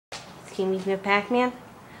Team Evening Pac-Man.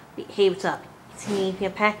 Hey, what's up? It's Team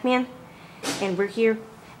Evening Pac-Man, and we're here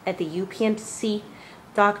at the UPMC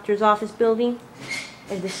Doctor's Office building,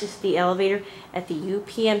 and this is the elevator at the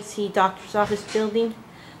UPMC Doctor's Office building,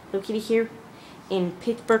 located here in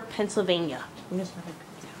Pittsburgh, Pennsylvania.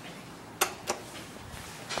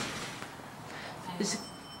 This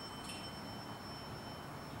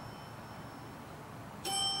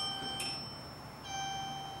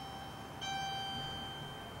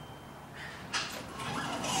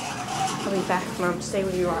I'll be back, Mom. Stay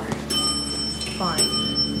where you are. Fine.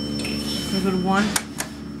 We'll go to 1.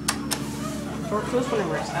 Door close when it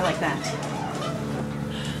works. I like that.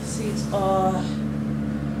 Seats, what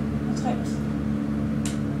types?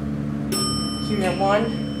 Here at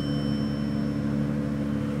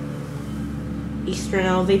 1. Eastern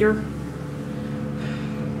elevator.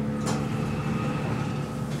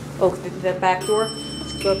 Oh, the back door.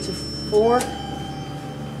 Let's go up to 4.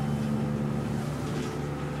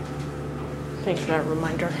 Thanks for that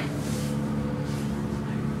reminder.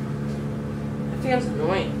 That feels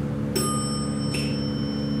annoying.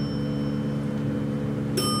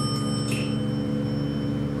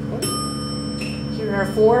 Here are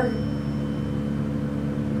 4.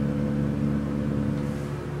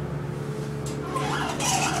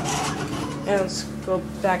 And let's go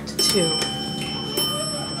back to 2.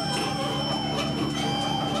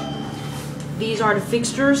 These are the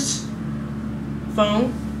fixtures.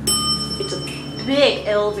 Phone. It's a big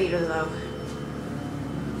elevator though.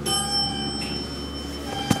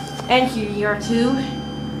 And here you are too.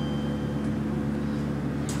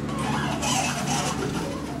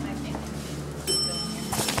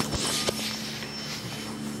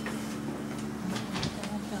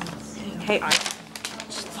 Hey,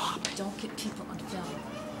 stop. Don't get people on film.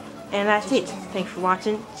 And that's it. Thanks for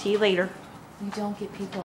watching. See you later. You don't get people